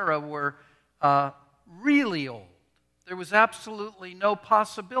wife Sarah were really old. There was absolutely no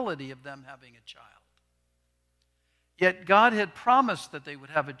possibility of them having a child. Yet God had promised that they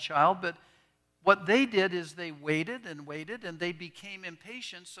would have a child, but what they did is they waited, and they became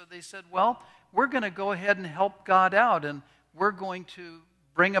impatient, so they said, well, we're going to go ahead and help God out, and we're going to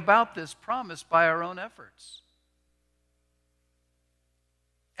bring about this promise by our own efforts.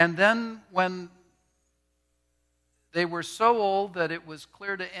 And then when they were so old that it was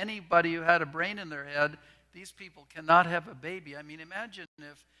clear to anybody who had a brain in their head, these people cannot have a baby. I mean, imagine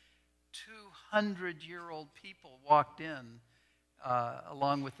if 200-year-old people walked in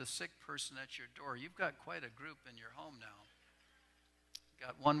along with the sick person at your door. You've got quite a group in your home now. You've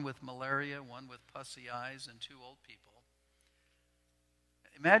got one with malaria, one with pussy eyes, and 2 old people.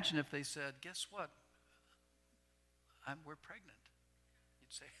 Imagine if they said, guess what? We're pregnant.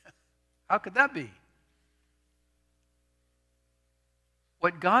 You'd say, how could that be?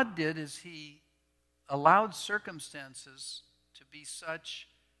 What God did is he allowed circumstances to be such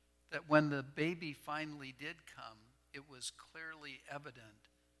that when the baby finally did come, it was clearly evident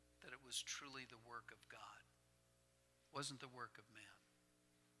that it was truly the work of God. It wasn't the work of man.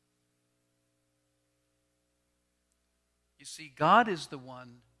 You see, God is the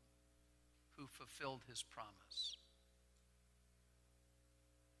one who fulfilled his promise.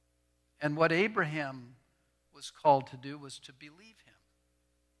 And what Abraham was called to do was to believe him.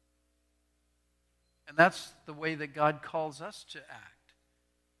 And that's the way that God calls us to act.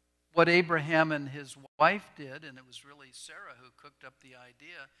 What Abraham and his wife did, and it was really Sarah who cooked up the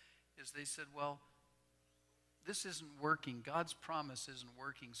idea, is they said, well, this isn't working. God's promise isn't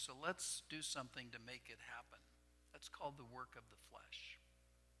working, so let's do something to make it happen. That's called the work of the flesh.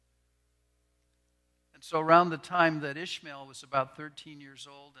 And so around the time that Ishmael was about 13 years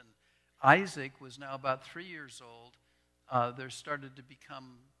old and Isaac was now about 3 years old, there started to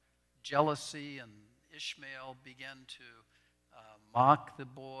become jealousy, and Ishmael began to mock the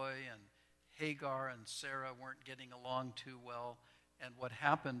boy, and Hagar and Sarah weren't getting along too well. And what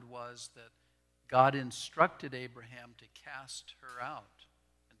happened was that God instructed Abraham to cast her out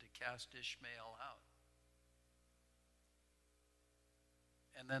and to cast Ishmael out.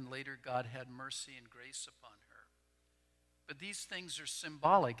 And then later God had mercy and grace upon her. But these things are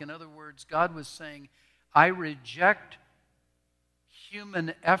symbolic. In other words, God was saying, I reject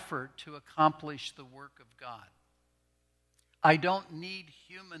human effort to accomplish the work of God. I don't need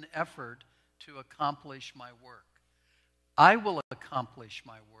human effort to accomplish my work. I will accomplish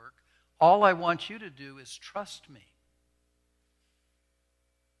my work. All I want you to do is trust me.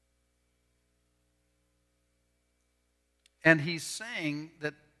 And he's saying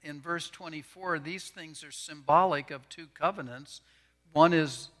that in verse 24, these things are symbolic of 2 covenants. One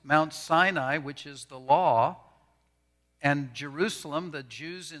is Mount Sinai, which is the law, and Jerusalem. The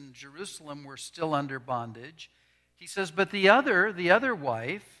Jews in Jerusalem were still under bondage. He says, but the other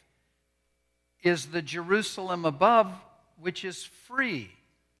wife is the Jerusalem above, which is free,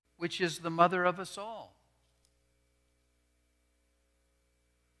 which is the mother of us all.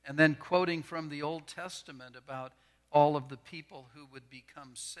 And then quoting from the Old Testament about all of the people who would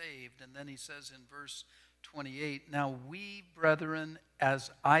become saved. And then he says in verse 28, now we, brethren,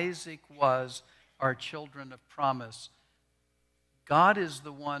 as Isaac was, are children of promise. God is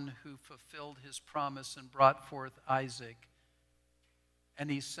the one who fulfilled his promise and brought forth Isaac.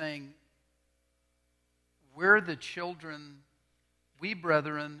 And he's saying, we're the children, we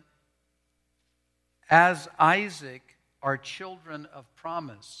brethren, as Isaac are children of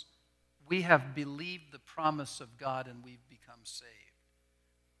promise. We have believed the promise of God and we've become saved.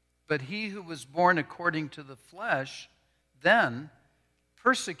 But he who was born according to the flesh then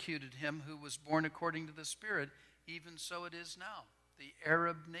persecuted him who was born according to the Spirit. Even so it is now. The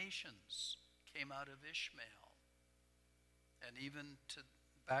Arab nations came out of Ishmael. And even to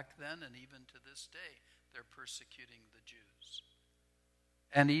back then and even to this day, they're persecuting the Jews.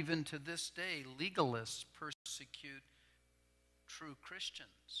 And even to this day, legalists persecute true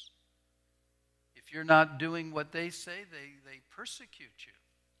Christians. If you're not doing what they say, they persecute you.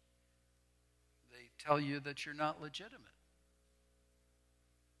 They tell you that you're not legitimate.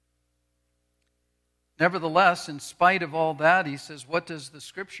 Nevertheless, in spite of all that, he says, what does the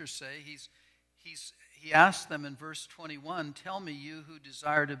Scripture say? He asked them in verse 21, tell me, you who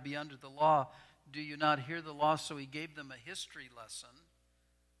desire to be under the law, do you not hear the law? So he gave them a history lesson.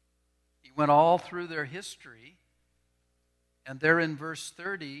 He went all through their history. And there in verse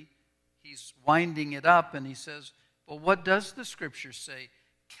 30, he's winding it up and he says, well, what does the Scripture say?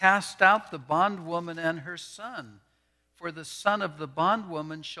 Cast out the bondwoman and her son, for the son of the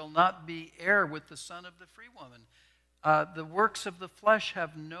bondwoman shall not be heir with the son of the free woman. The works of the flesh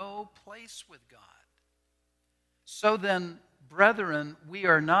have no place with God. So then, brethren, we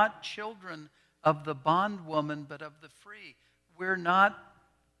are not children of the bondwoman, but of the free. We're not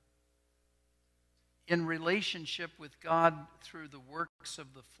in relationship with God through the works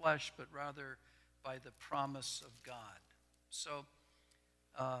of the flesh, but rather by the promise of God. So,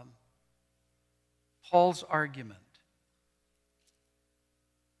 Paul's argument,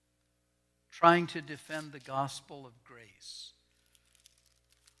 trying to defend the gospel of grace,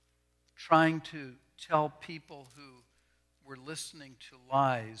 trying to tell people who were listening to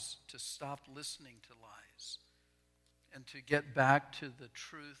lies to stop listening to lies and to get back to the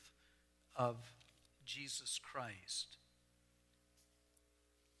truth of Jesus Christ.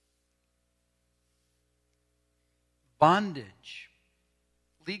 Bondage.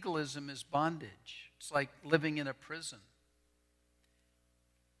 Legalism is bondage. It's like living in a prison.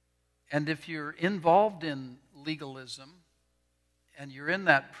 And if you're involved in legalism and you're in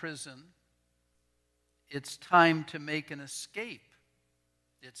that prison, it's time to make an escape.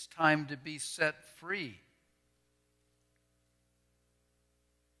 It's time to be set free.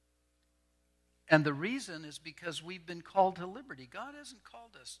 And the reason is because we've been called to liberty. God hasn't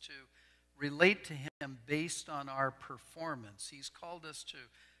called us to relate to Him based on our performance. He's called us to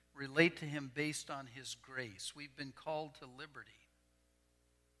relate to Him based on His grace. We've been called to liberty.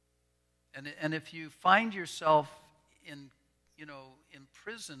 And if you find yourself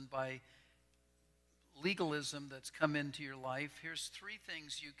imprisoned by legalism that's come into your life, here's 3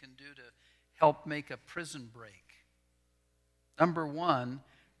 things you can do to help make a prison break. Number 1,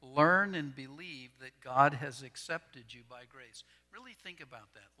 learn and believe that God has accepted you by grace. Really think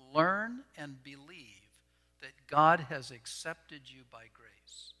about that. Learn and believe that God has accepted you by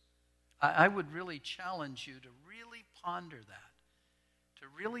grace. I would really challenge you to really ponder that, to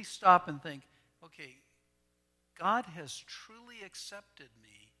really stop and think, okay, God has truly accepted me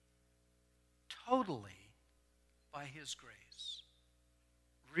totally by His grace.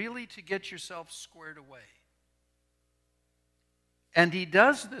 Really to get yourself squared away. And He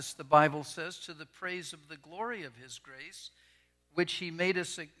does this, the Bible says, to the praise of the glory of His grace, which He made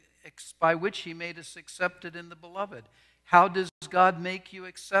us, by which He made us accepted in the Beloved. How does God make you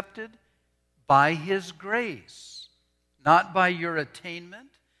accepted? By His grace. Not by your attainment,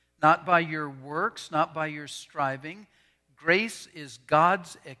 not by your works, not by your striving. Grace is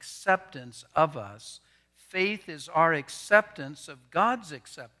God's acceptance of us. Faith is our acceptance of God's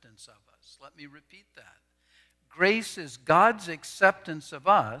acceptance of us. Let me repeat that. Grace is God's acceptance of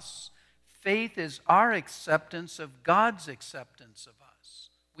us. Faith is our acceptance of God's acceptance of us.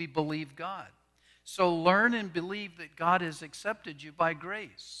 We believe God. So learn and believe that God has accepted you by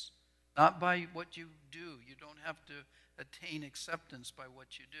grace, not by what you do. You don't have to attain acceptance by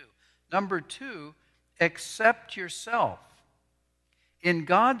what you do. Number 2, accept yourself. In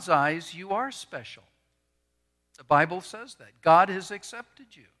God's eyes, you are special. The Bible says that. God has accepted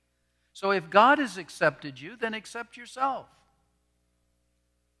you. So if God has accepted you, then accept yourself.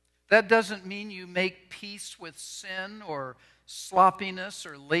 That doesn't mean you make peace with sin or sloppiness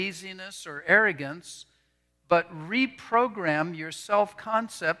or laziness or arrogance, but reprogram your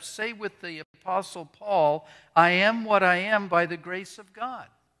self-concept. Say with the Apostle Paul, I am what I am by the grace of God.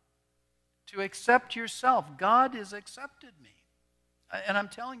 To accept yourself. God has accepted me. And I'm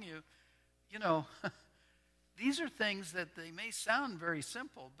telling you, these are things that they may sound very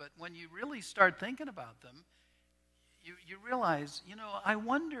simple, but when you really start thinking about them, you realize, I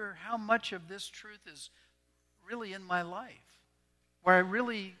wonder how much of this truth is really in my life, where I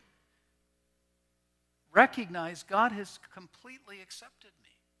really recognize God has completely accepted me.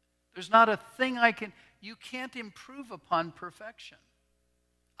 There's not a thing you can't improve upon perfection.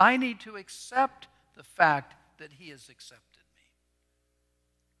 I need to accept the fact that He has accepted me.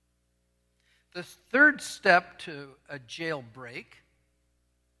 The third step to a jailbreak,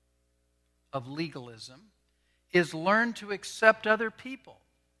 of legalism is learn to accept other people.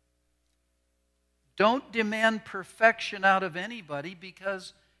 Don't demand perfection out of anybody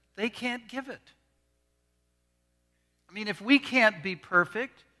because they can't give it. I mean, if we can't be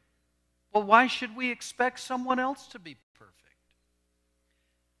perfect, well, why should we expect someone else to be perfect?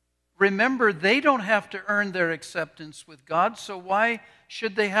 Remember, they don't have to earn their acceptance with God, so why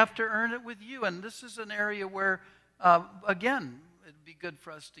should they have to earn it with you? And this is an area where, again, it'd be good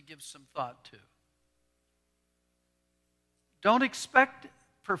for us to give some thought to. Don't expect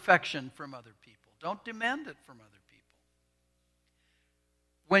perfection from other people. Don't demand it from other people.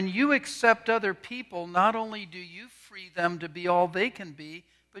 When you accept other people, not only do you free them to be all they can be,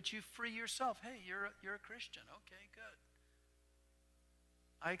 but you free yourself. Hey, you're a Christian. Okay, good.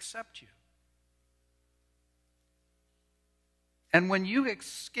 I accept you. And when you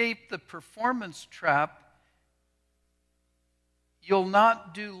escape the performance trap, you'll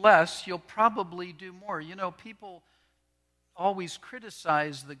not do less, you'll probably do more. You know, people always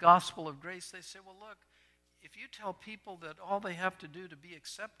criticize the gospel of grace. They say, well, look, if you tell people that all they have to do to be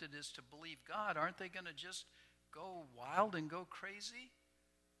accepted is to believe God, aren't they going to just go wild and go crazy?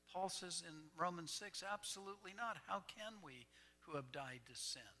 Paul says in Romans 6, absolutely not. How can we who have died to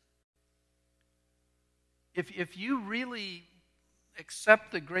sin? If you really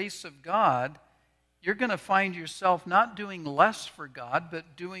accept the grace of God, you're going to find yourself not doing less for God,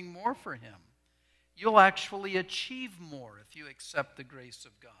 but doing more for Him. You'll actually achieve more if you accept the grace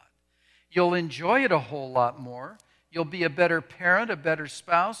of God. You'll enjoy it a whole lot more. You'll be a better parent, a better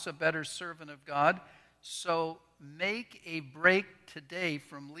spouse, a better servant of God. So make a break today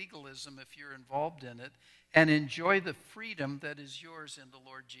from legalism if you're involved in it, and enjoy the freedom that is yours in the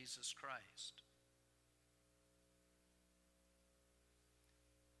Lord Jesus Christ.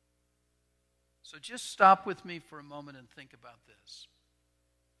 So just stop with me for a moment and think about this.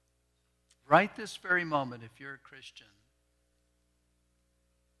 Right this very moment, if you're a Christian,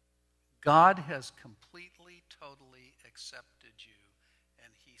 God has completely, totally accepted you,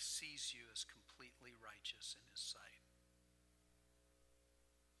 and He sees you as completely righteous in His sight.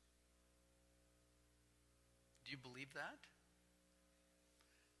 Do you believe that?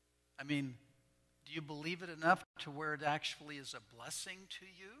 I mean, do you believe it enough to where it actually is a blessing to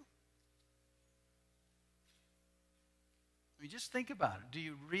you? I mean, just think about it. Do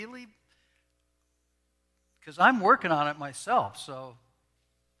you really? Because I'm working on it myself, so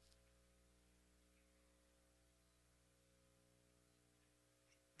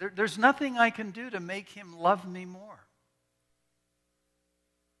there's nothing I can do to make Him love me more.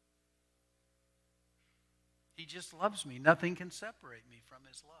 He just loves me. Nothing can separate me from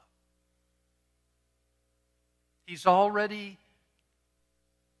His love. He's already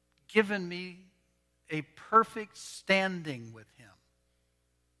given me a perfect standing with Him.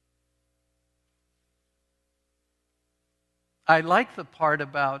 I like the part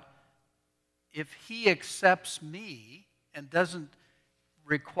about if He accepts me and doesn't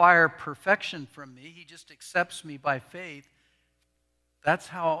require perfection from me, He just accepts me by faith. That's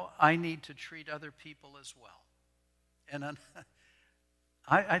how I need to treat other people as well. And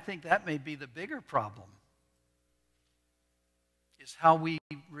I think that may be the bigger problem, is how we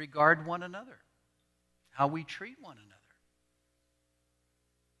regard one another, how we treat one another.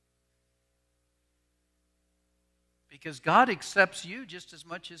 Because God accepts you just as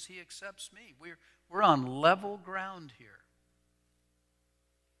much as He accepts me. We're on level ground here.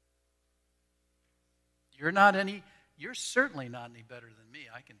 You're certainly not any better than me,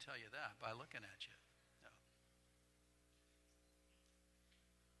 I can tell you that by looking at you. No.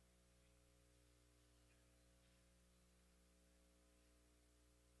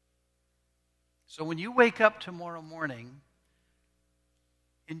 So when you wake up tomorrow morning,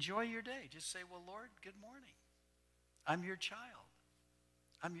 enjoy your day. Just say, well, Lord, good morning. I'm your child.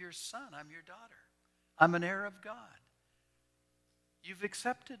 I'm your son. I'm your daughter. I'm an heir of God. You've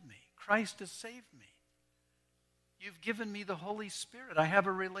accepted me. Christ has saved me. You've given me the Holy Spirit. I have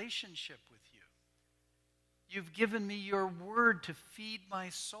a relationship with you. You've given me your word to feed my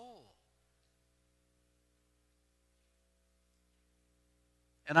soul.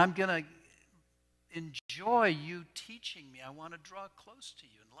 And I'm going to enjoy you teaching me. I want to draw close to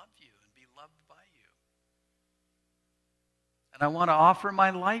you and love you and be loved by you. And I want to offer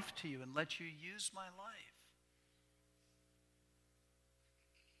my life to you and let you use my life.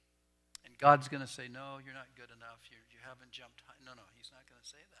 And God's going to say, no, you're not good enough. You haven't jumped high. No, He's not going to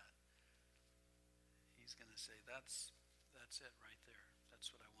say that. He's going to say, that's it right there.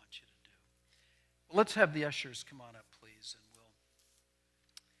 That's what I want you to do. Well, let's have the ushers come on up, please, and we'll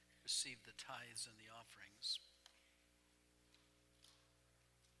receive the tithes and the offerings.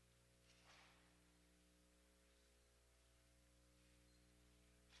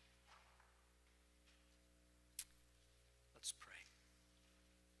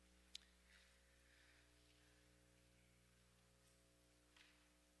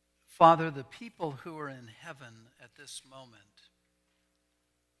 Father, the people who are in heaven at this moment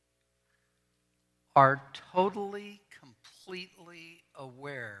are totally, completely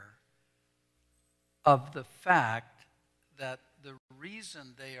aware of the fact that the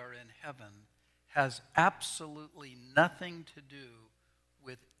reason they are in heaven has absolutely nothing to do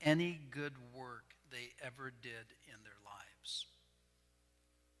with any good work they ever did in their lives.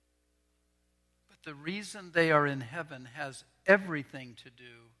 But the reason they are in heaven has everything to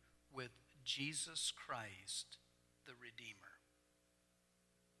do with Jesus Christ, the Redeemer.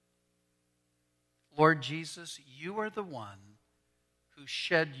 Lord Jesus, you are the one who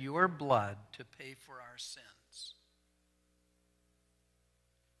shed your blood to pay for our sins.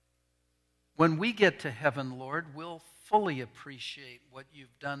 When we get to heaven, Lord, we'll fully appreciate what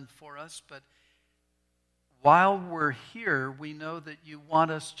you've done for us, but while we're here, we know that you want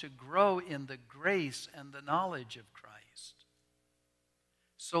us to grow in the grace and the knowledge of Christ.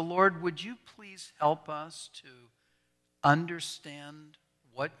 So, Lord, would you please help us to understand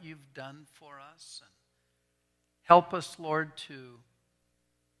what you've done for us, and help us, Lord, to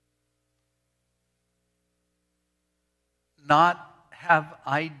not have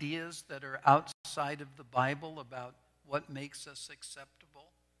ideas that are outside of the Bible about what makes us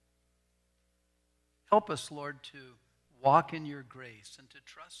acceptable. Help us, Lord, to walk in your grace and to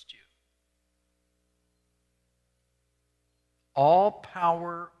trust you. All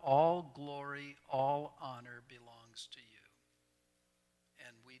power, all glory, all honor belongs to you.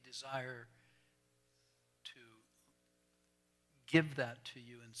 And we desire to give that to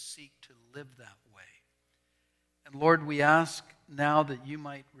you and seek to live that way. And Lord, we ask now that you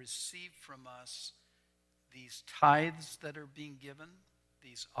might receive from us these tithes that are being given,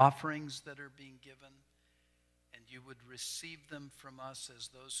 these offerings that are being given, and you would receive them from us as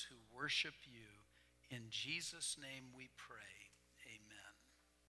those who worship you. In Jesus' name we pray.